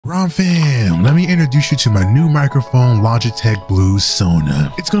Brom fam, let me introduce you to my new microphone, Logitech Blue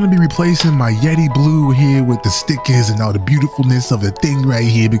Sona. It's gonna be replacing my Yeti Blue here with the stickers and all the beautifulness of the thing right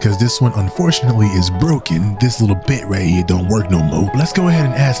here, because this one unfortunately is broken. This little bit right here don't work no more. Let's go ahead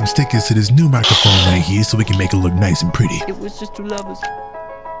and add some stickers to this new microphone right here so we can make it look nice and pretty. It was just two lovers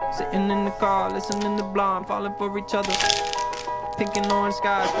sitting in the car, listening to Blonde, falling for each other. Pink and orange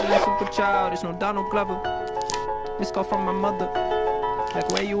skies, feeling super childish, no Donald Glover. Missed call from my mother, like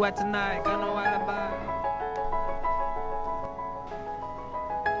where you at tonight? Got no alibi.